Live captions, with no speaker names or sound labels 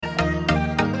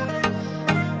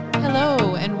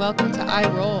and welcome to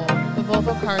iRoll, the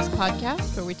Volvo Cars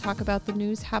podcast, where we talk about the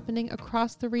news happening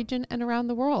across the region and around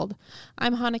the world.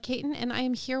 I'm Hannah Caton, and I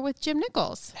am here with Jim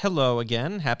Nichols. Hello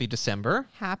again. Happy December.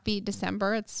 Happy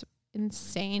December. It's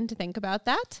insane to think about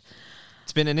that.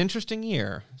 It's been an interesting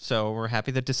year, so we're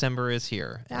happy that December is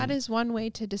here. That is one way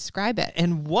to describe it.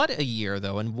 And what a year,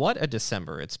 though, and what a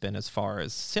December it's been as far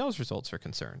as sales results are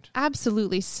concerned.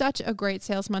 Absolutely. Such a great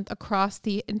sales month across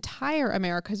the entire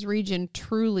Americas region,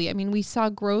 truly. I mean, we saw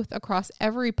growth across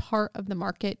every part of the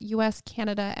market, U.S.,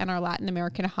 Canada, and our Latin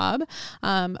American hub,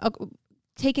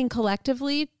 taken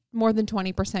collectively more than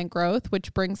 20% growth,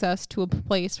 which brings us to a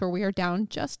place where we are down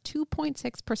just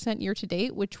 2.6% year to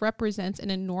date, which represents an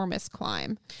enormous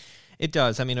climb. It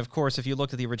does. I mean, of course, if you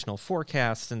look at the original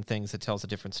forecasts and things, it tells a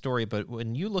different story. But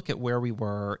when you look at where we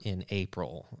were in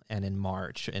April and in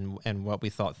March and what we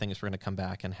thought things were going to come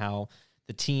back and how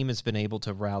the team has been able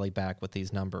to rally back with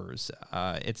these numbers,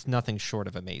 it's nothing short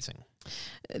of amazing.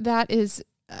 That is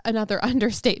another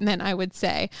understatement, I would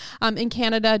say. In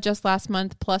Canada, just last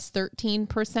month, plus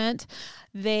 13%.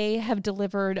 They have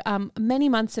delivered many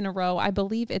months in a row. I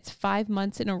believe it's 5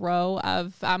 months in a row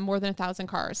of more than 1,000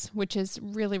 cars, which is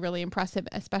really, really impressive,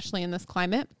 especially in this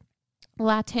climate.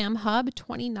 LATAM Hub,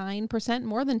 29%,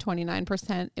 more than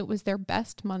 29%. It was their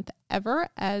best month ever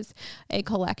as a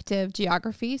collective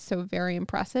geography, so very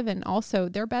impressive, and also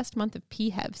their best month of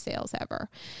PHEV sales ever.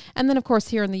 And then, of course,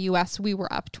 here in the U.S., we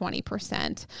were up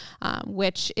 20%,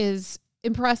 which is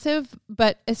impressive,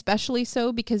 but especially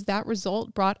so because that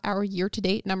result brought our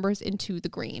year-to-date numbers into the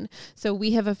green. So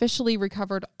we have officially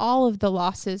recovered all of the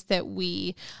losses that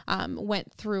we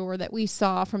went through or that we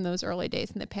saw from those early days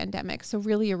in the pandemic. So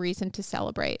really a reason to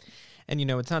celebrate. And, you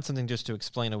know, it's not something just to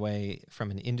explain away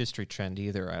from an industry trend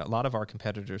either. A lot of our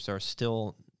competitors are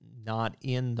still not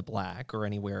in the black or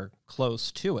anywhere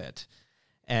close to it.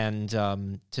 And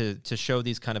to show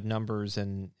these kind of numbers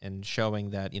and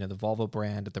showing that, you know, the Volvo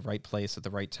brand at the right place at the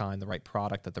right time, the right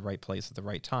product at the right place at the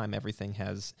right time, everything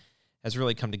has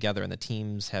really come together, and the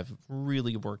teams have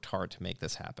really worked hard to make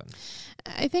this happen.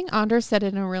 I think Anders said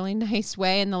it in a really nice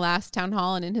way in the last town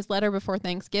hall and in his letter before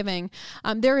Thanksgiving.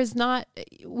 There is not,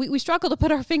 we struggle to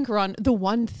put our finger on the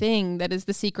one thing that is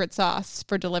the secret sauce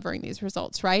for delivering these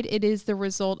results, right? It is the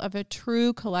result of a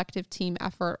true collective team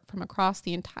effort from across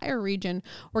the entire region,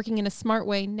 working in a smart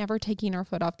way, never taking our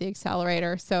foot off the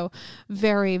accelerator. So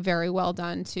very, very well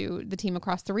done to the team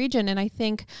across the region. And I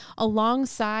think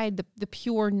alongside the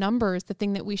pure numbers, the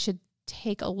thing that we should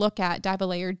take a look at, dive a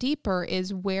layer deeper,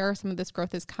 is where some of this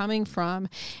growth is coming from.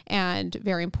 And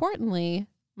very importantly,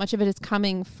 much of it is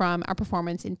coming from our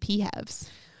performance in PHEVs.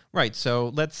 Right.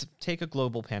 So let's take a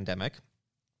global pandemic.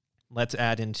 Let's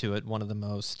add into it one of the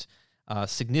most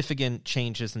significant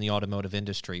changes in the automotive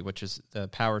industry, which is the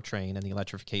powertrain and the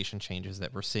electrification changes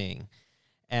that we're seeing.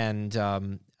 And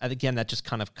again, that just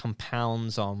kind of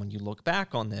compounds on when you look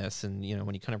back on this and, you know,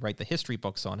 when you kind of write the history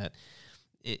books on it.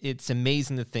 It's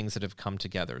amazing the things that have come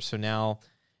together. So now,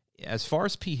 as far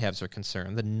as PHEVs are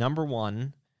concerned, the number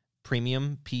one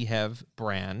premium PHEV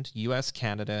brand, U.S.,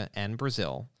 Canada, and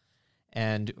Brazil.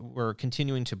 And we're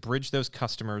continuing to bridge those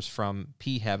customers from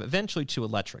PHEV eventually to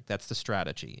electric. That's the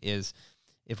strategy, is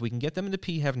if we can get them into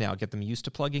PHEV now, get them used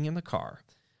to plugging in the car,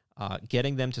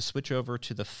 getting them to switch over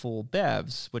to the full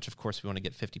BEVs, which of course we want to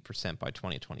get 50% by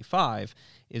 2025,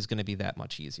 is going to be that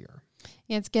much easier.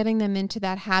 Yeah, it's getting them into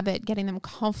that habit, getting them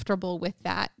comfortable with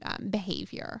that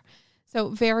behavior. So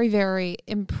very, very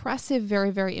impressive, very,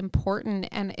 very important.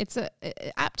 And it's a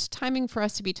apt timing for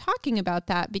us to be talking about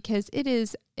that because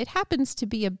it happens to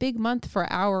be a big month for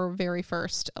our very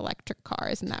first electric car.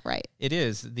 Isn't that right? It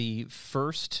is. The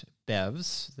first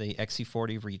BEVs, the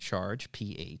XC40 Recharge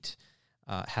P8,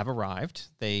 have arrived.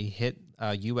 They hit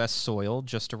U.S. soil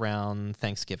just around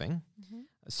Thanksgiving. Mm-hmm.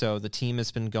 So the team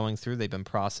has been going through, they've been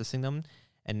processing them,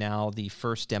 and now the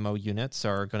first demo units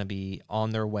are going to be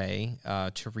on their way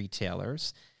to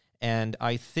retailers. And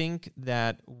I think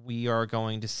that we are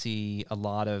going to see a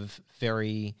lot of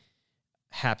very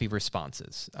happy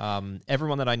responses.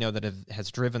 Everyone that I know that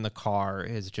has driven the car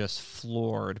is just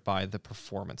floored by the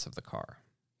performance of the car.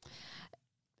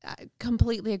 I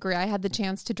completely agree. I had the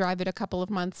chance to drive it a couple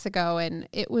of months ago, and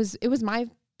it was my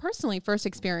personally first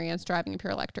experience driving a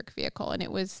pure electric vehicle, and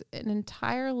it was an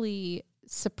entirely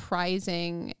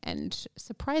surprising and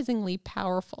surprisingly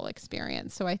powerful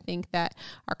experience. So I think that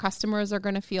our customers are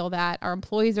going to feel that, our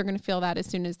employees are going to feel that as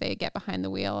soon as they get behind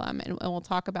the wheel, and we'll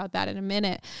talk about that in a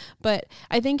minute. But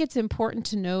I think it's important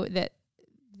to note that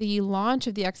the launch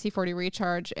of the XC40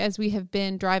 Recharge, as we have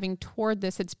been driving toward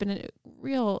this, it's been a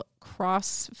real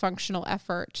cross-functional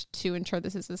effort to ensure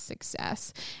this is a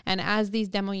success. And as these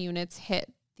demo units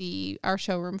hit our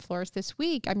showroom floors this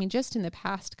week, I mean, just in the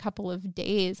past couple of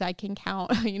days, I can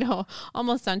count,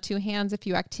 almost on two hands a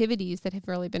few activities that have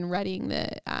really been readying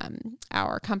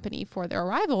our company for their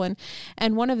arrival.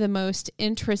 And one of the most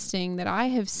interesting that I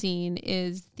have seen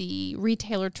is the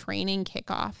retailer training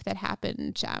kickoff that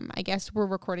happened. I guess we're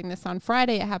recording this on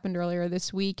Friday. It happened earlier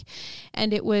this week.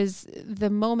 And it was the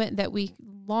moment that we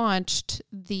launched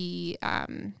the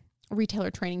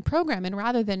retailer training program. And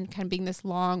rather than kind of being this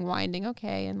long winding,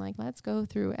 let's go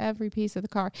through every piece of the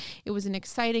car, it was an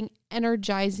exciting,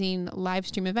 energizing live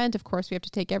stream event. Of course, we have to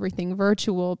take everything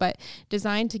virtual, but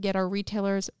designed to get our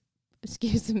retailers,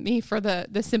 excuse me for the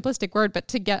simplistic word, but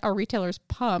to get our retailers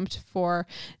pumped for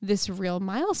this real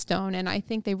milestone. And I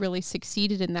think they really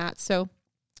succeeded in that. So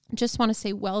just want to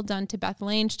say well done to Beth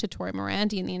Lange, to Tori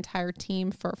Morandi, and the entire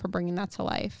team for bringing that to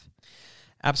life.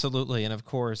 Absolutely. And of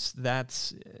course,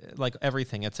 that's like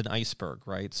everything. It's an iceberg,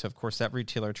 right? So of course, that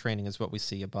retailer training is what we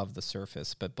see above the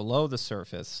surface. But below the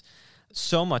surface,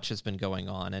 so much has been going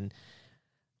on. And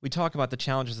we talk about the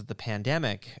challenges of the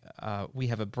pandemic. We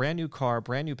have a brand new car,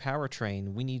 brand new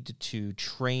powertrain. We need to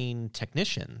train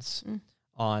technicians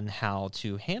on how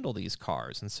to handle these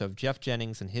cars. And so Jeff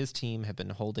Jennings and his team have been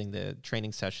holding the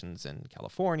training sessions in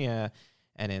California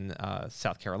and in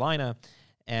South Carolina.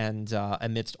 And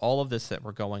amidst all of this that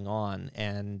were going on,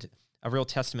 and a real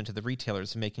testament to the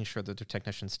retailers making sure that their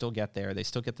technicians still get there, they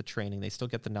still get the training, they still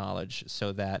get the knowledge,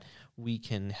 so that we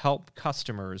can help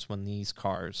customers when these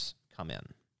cars come in.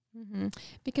 Mm-hmm.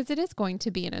 Because it is going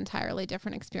to be an entirely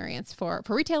different experience for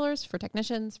retailers, for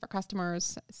technicians, for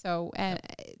customers. So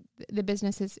the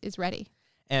business is ready.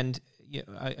 And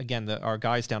again, our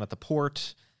guys down at the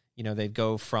port, they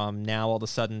go from now all of a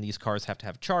sudden these cars have to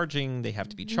have charging, they have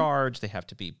to be charged, they have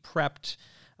to be prepped,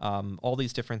 all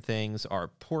these different things. Our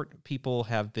port people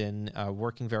have been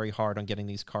working very hard on getting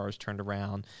these cars turned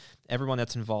around. Everyone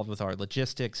that's involved with our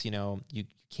logistics, you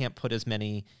can't put as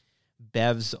many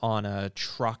BEVs on a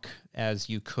truck as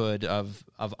you could of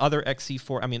other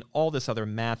XC4. I mean, all this other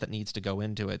math that needs to go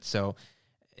into it. So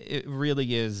it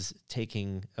really is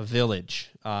taking a village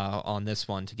on this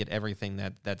one to get everything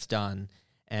that's done.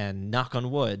 And knock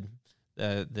on wood,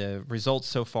 the results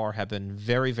so far have been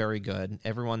very, very good.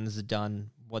 Everyone's done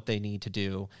what they need to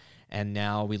do. And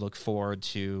now we look forward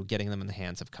to getting them in the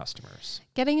hands of customers.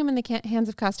 Getting them in the hands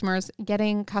of customers,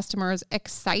 getting customers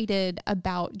excited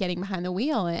about getting behind the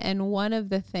wheel. And one of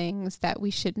the things that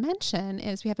we should mention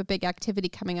is we have a big activity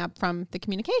coming up from the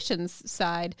communications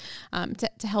side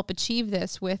to help achieve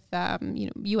this with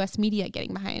U.S. media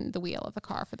getting behind the wheel of the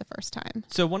car for the first time.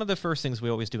 So one of the first things we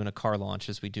always do in a car launch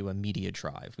is we do a media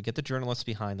drive. We get the journalists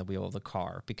behind the wheel of the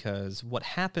car, because what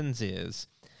happens is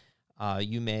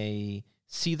you may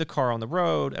see the car on the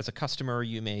road as a customer,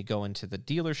 you may go into the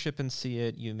dealership and see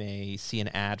it, you may see an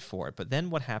ad for it. But then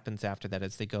what happens after that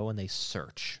is they go and they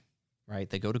search, right?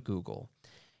 They go to Google.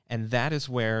 And that is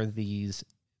where these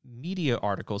media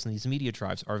articles and these media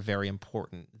drives are very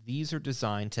important. These are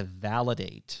designed to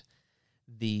validate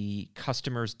the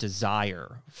customer's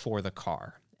desire for the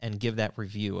car and give that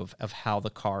review of how the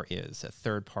car is, a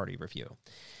third-party review.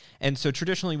 And so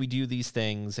traditionally we do these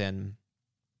things, and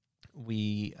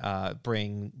we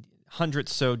bring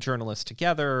hundreds so journalists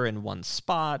together in one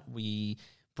spot. We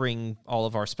bring all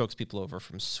of our spokespeople over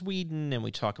from Sweden, and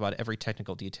we talk about every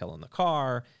technical detail in the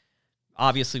car.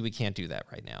 Obviously, we can't do that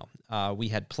right now. We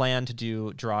had planned to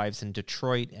do drives in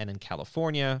Detroit and in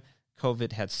California.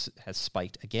 COVID has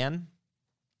spiked again.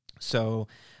 So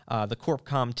the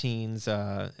CorpCom teams,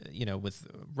 with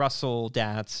Russell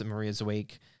Datz, Maria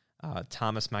Zwake,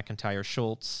 Thomas McIntyre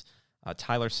Schultz,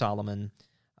 Tyler Solomon,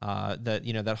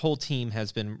 that whole team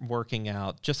has been working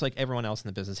out, just like everyone else in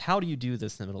the business. How do you do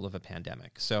this in the middle of a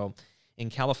pandemic? So in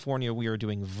California, we are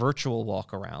doing virtual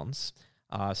walkarounds,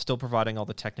 still providing all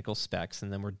the technical specs,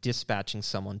 and then we're dispatching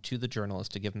someone to the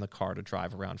journalist to give them the car to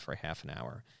drive around for a half an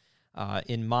hour.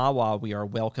 In Mahwah, we are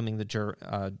welcoming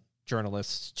the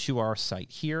journalists to our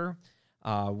site here.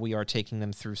 We are taking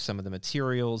them through some of the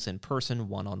materials in person,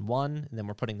 one-on-one, and then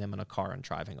we're putting them in a car and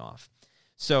driving off.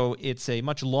 So it's a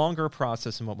much longer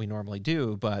process than what we normally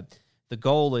do, but the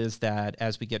goal is that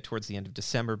as we get towards the end of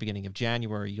December, beginning of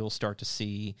January, you'll start to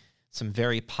see some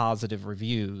very positive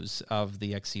reviews of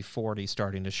the XC40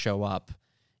 starting to show up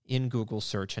in Google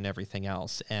search and everything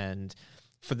else. And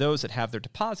for those that have their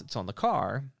deposits on the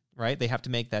car, right, they have to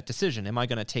make that decision. Am I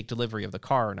going to take delivery of the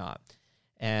car or not?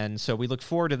 And so we look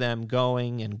forward to them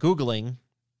going and Googling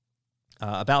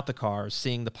about the car,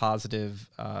 seeing the positive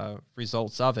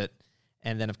results of it,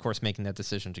 and then, of course, making that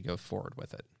decision to go forward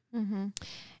with it. Mm-hmm.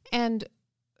 And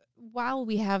while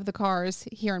we have the cars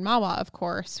here in Mahwah, of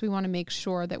course, we want to make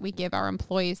sure that we give our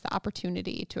employees the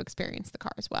opportunity to experience the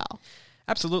car as well.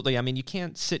 Absolutely. I mean, you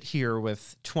can't sit here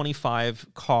with 25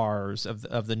 cars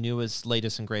of the newest,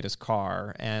 latest, and greatest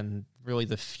car and really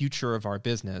the future of our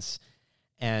business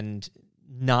and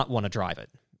not want to drive it.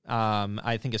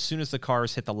 I think as soon as the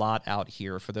cars hit the lot out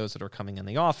here, for those that are coming in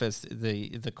the office,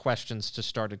 the questions just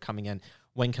started coming in.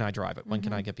 When can I drive it? When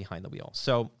can I get behind the wheel?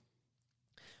 So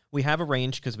we have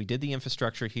arranged, because we did the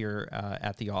infrastructure here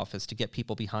at the office, to get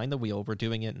people behind the wheel. We're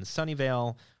doing it in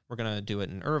Sunnyvale. We're going to do it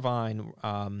in Irvine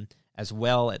as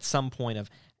well at some point, of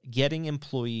getting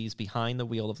employees behind the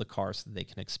wheel of the car so that they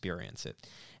can experience it.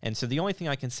 And so the only thing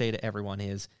I can say to everyone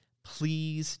is,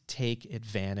 please take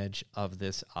advantage of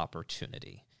this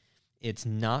opportunity. It's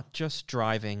not just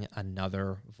driving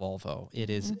another Volvo. It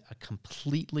is a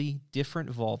completely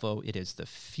different Volvo. It is the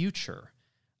future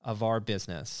of our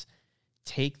business.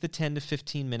 Take the 10 to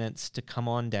 15 minutes to come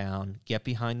on down, get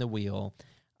behind the wheel.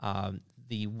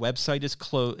 The website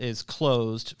is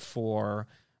closed for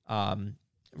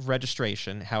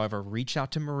registration. However, reach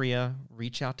out to Maria,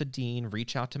 reach out to Dean,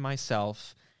 reach out to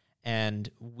myself, and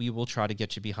we will try to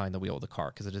get you behind the wheel of the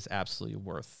car, because it is absolutely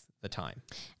worth the time.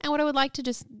 And what I would like to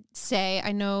just say,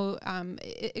 I know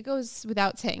it goes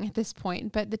without saying at this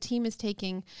point, but the team is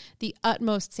taking the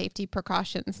utmost safety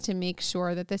precautions to make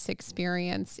sure that this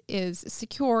experience is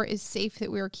secure, is safe,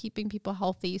 that we are keeping people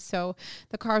healthy. So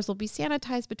the cars will be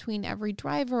sanitized between every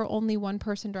driver, only one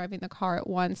person driving the car at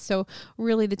once. So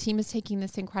really the team is taking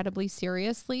this incredibly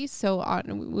seriously. So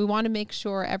we want to make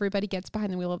sure everybody gets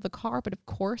behind the wheel of the car, but of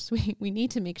course we need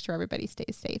to make sure everybody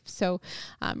stays safe. So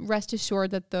rest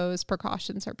assured that those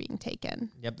precautions are being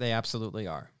taken. Yep, they absolutely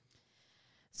are.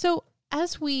 So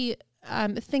as we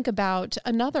think about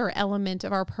another element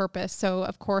of our purpose, so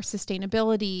of course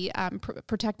sustainability,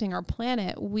 protecting our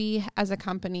planet, we as a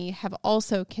company have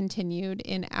also continued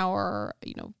in our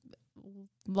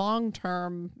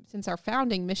long-term, since our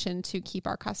founding mission, to keep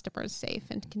our customers safe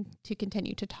and to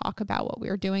continue to talk about what we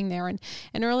are doing there. And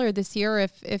earlier this year,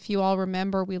 if you all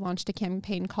remember, we launched a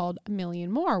campaign called A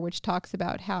Million More, which talks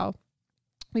about how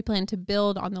we plan to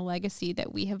build on the legacy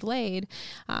that we have laid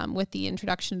with the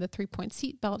introduction of the 3-point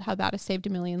seatbelt, how that has saved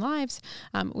 1 million lives.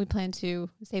 We plan to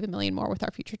save 1 million more with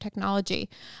our future technology.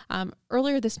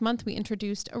 Earlier this month, we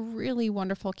introduced a really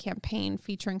wonderful campaign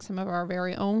featuring some of our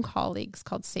very own colleagues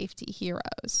called Safety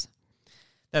Heroes.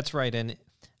 That's right. And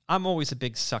I'm always a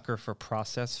big sucker for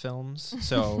process films.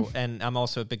 So, and I'm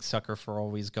also a big sucker for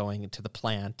always going to the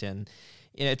plant, and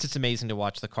it's just amazing to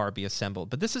watch the car be assembled.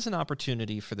 But this is an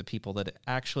opportunity for the people that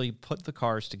actually put the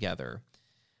cars together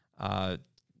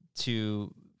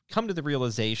to come to the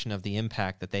realization of the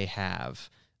impact that they have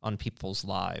on people's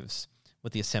lives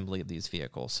with the assembly of these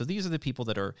vehicles. So these are the people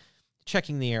that are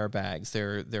checking the airbags,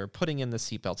 they're putting in the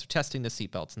seatbelts, they're testing the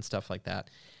seatbelts and stuff like that.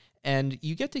 And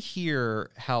you get to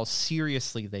hear how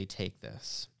seriously they take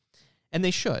this. And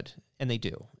they should, and they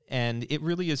do. And it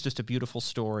really is just a beautiful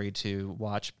story to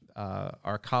watch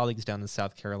our colleagues down in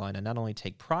South Carolina not only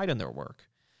take pride in their work,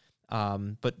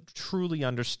 but truly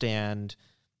understand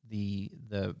the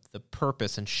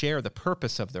purpose and share the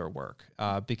purpose of their work,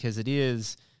 because it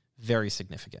is very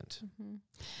significant. Mm-hmm.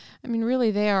 I mean, really,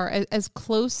 they are as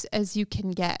close as you can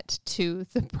get to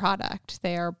the product.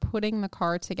 They are putting the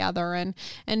car together.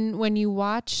 And when you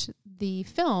watch the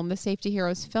film, the Safety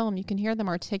Heroes film, you can hear them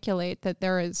articulate that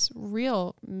there is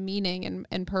real meaning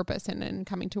and purpose in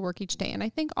coming to work each day. And I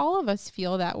think all of us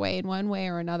feel that way in one way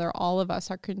or another. All of us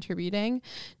are contributing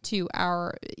to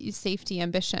our safety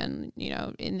ambition,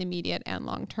 in the immediate and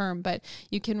long term. But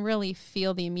you can really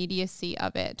feel the immediacy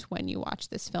of it when you watch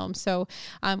this film. So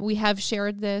we have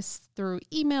shared this through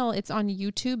email. It's on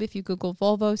YouTube. If you Google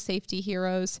Volvo Safety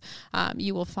Heroes,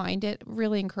 you will find it.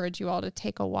 Really encourage you all to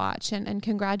take a watch. And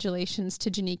congratulations to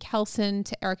Janique Helson,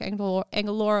 to Eric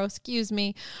Angeloro,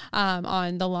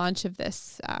 on the launch of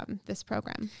this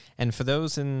program. And for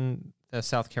those in the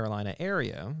South Carolina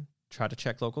area, try to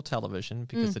check local television,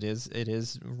 because it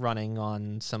is running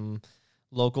on some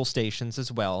local stations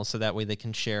as well, so that way they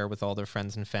can share with all their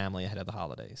friends and family ahead of the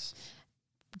holidays.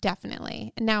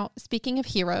 Definitely. Now, speaking of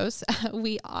heroes,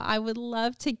 I would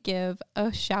love to give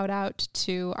a shout out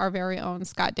to our very own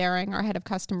Scott Daring, our head of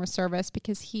customer service,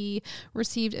 because he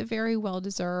received a very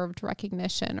well-deserved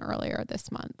recognition earlier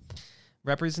this month.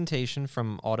 Representation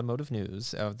from Automotive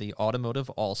News of the Automotive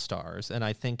All-Stars, and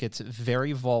I think it's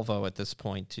very Volvo at this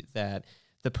point that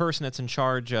the person that's in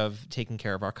charge of taking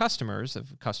care of our customers,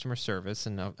 of customer service,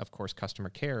 and of course customer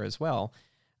care as well,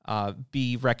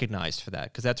 be recognized for that,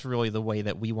 because that's really the way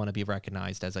that we want to be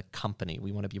recognized as a company.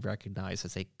 We want to be recognized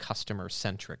as a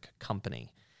customer-centric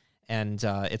company. And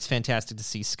it's fantastic to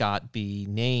see Scott be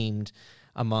named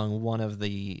among one of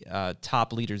the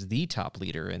top leaders, the top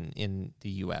leader in the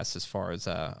U.S. as far as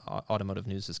automotive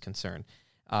news is concerned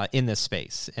in this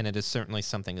space. And it is certainly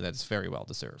something that's very well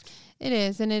deserved. It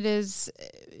is, and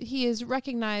he is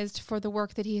recognized for the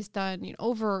work that he has done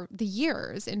over the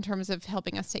years in terms of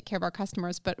helping us take care of our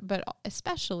customers, but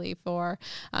especially for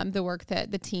the work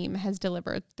that the team has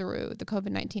delivered through the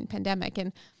COVID-19 pandemic.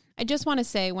 And I just want to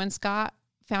say, when Scott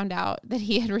found out that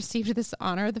he had received this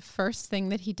honor, the first thing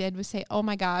that he did was say, "Oh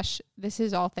my gosh, this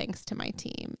is all thanks to my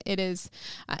team." It is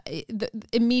the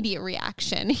immediate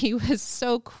reaction. He was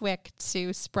so quick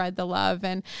to spread the love.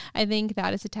 And I think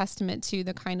that is a testament to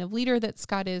the kind of leader that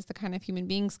Scott is, the kind of human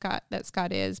being that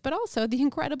Scott is, but also the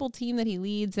incredible team that he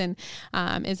leads and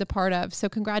is a part of. So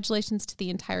congratulations to the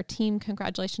entire team.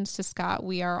 Congratulations to Scott.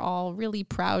 We are all really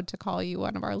proud to call you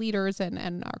one of our leaders and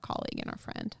our colleague and our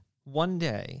friend. One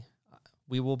day,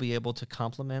 we will be able to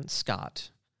compliment Scott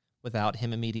without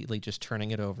him immediately just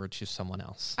turning it over to someone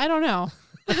else. I don't know.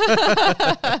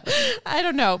 I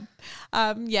don't know.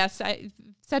 Yes,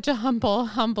 such a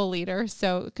humble leader.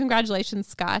 So congratulations,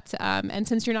 Scott. And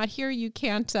since you're not here, you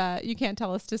can't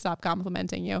tell us to stop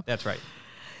complimenting you. That's right.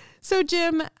 So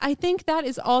Jim, I think that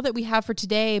is all that we have for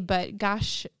today. But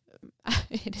gosh,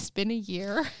 it has been a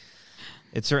year.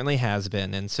 It certainly has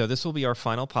been. And so this will be our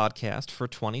final podcast for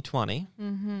 2020.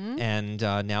 Mm-hmm. And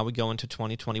now we go into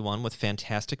 2021 with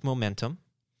fantastic momentum.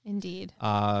 Indeed.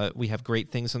 We have great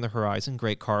things on the horizon,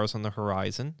 great cars on the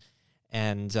horizon.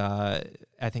 And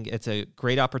I think it's a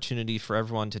great opportunity for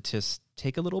everyone to just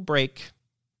take a little break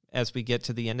as we get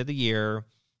to the end of the year,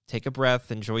 take a breath,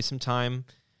 enjoy some time.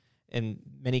 In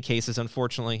many cases,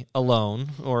 unfortunately, alone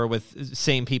or with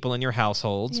same people in your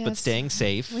households, yes, but staying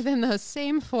safe. Within those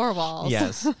same four walls.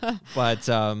 Yes. But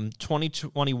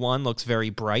 2021 looks very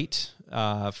bright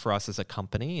for us as a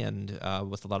company, and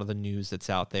with a lot of the news that's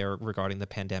out there regarding the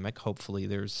pandemic, hopefully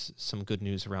there's some good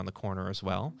news around the corner as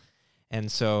well. And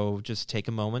so just take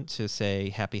a moment to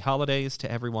say happy holidays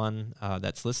to everyone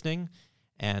that's listening.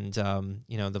 And,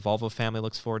 the Volvo family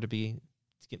looks forward to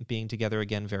being together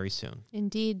again very soon.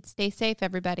 Indeed. Stay safe,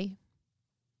 everybody.